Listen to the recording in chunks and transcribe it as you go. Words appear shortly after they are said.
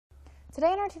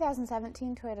Today in our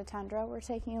 2017 Toyota Tundra, we're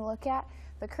taking a look at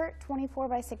the CURT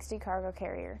 24x60 Cargo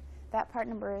Carrier. That part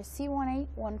number is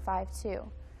C18152.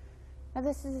 Now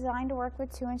this is designed to work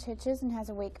with 2-inch hitches and has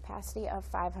a weight capacity of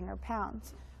 500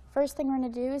 pounds. First thing we're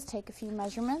going to do is take a few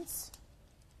measurements.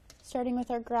 Starting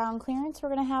with our ground clearance, we're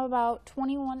going to have about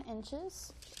 21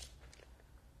 inches.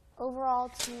 Overall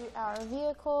to our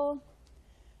vehicle,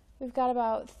 we've got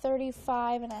about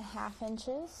 35.5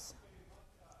 inches.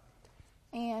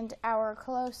 And our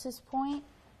closest point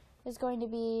is going to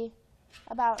be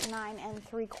about 9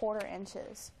 3/4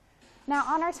 inches. Now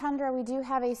on our Tundra, we do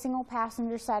have a single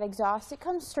passenger side exhaust. It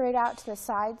comes straight out to the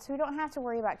side, so we don't have to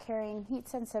worry about carrying heat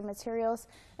sensitive materials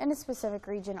in a specific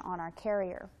region on our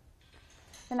carrier.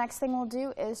 The next thing we'll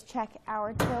do is check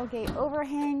our tailgate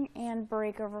overhang and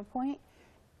breakover point.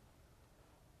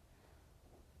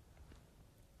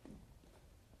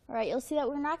 Alright, you'll see that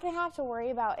we're not going to have to worry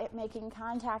about it making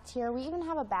contact here. We even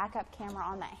have a backup camera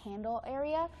on that handle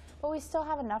area, but we still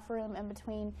have enough room in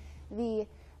between the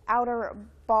outer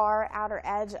bar, outer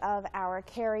edge of our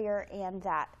carrier and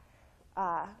that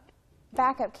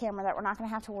backup camera that we're not going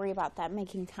to have to worry about that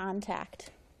making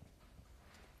contact.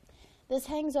 This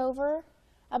hangs over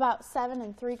about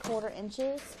 7 3/4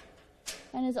 inches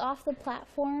and is off the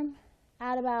platform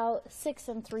at about 6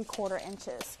 3/4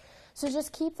 inches. So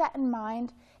just keep that in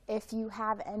mind. If you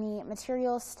have any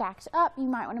materials stacked up, you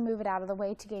might want to move it out of the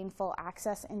way to gain full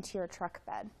access into your truck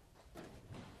bed.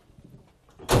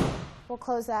 We'll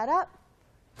close that up.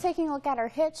 Taking a look at our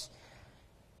hitch,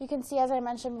 you can see, as I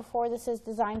mentioned before, this is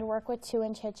designed to work with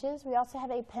 2-inch hitches. We also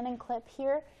have a pin and clip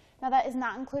here. Now that is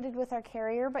not included with our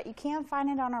carrier, but you can find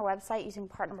it on our website using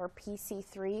part number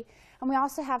PC3, and we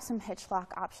also have some hitch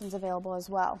lock options available as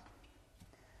well.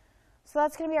 So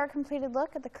that's going to be our completed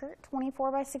look at the CURT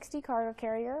 24x60 Cargo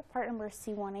Carrier, part number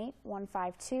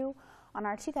C18152, on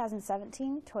our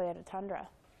 2017 Toyota Tundra.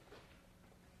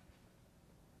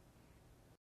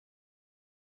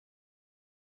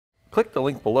 Click the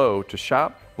link below to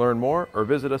shop, learn more, or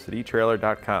visit us at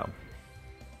etrailer.com.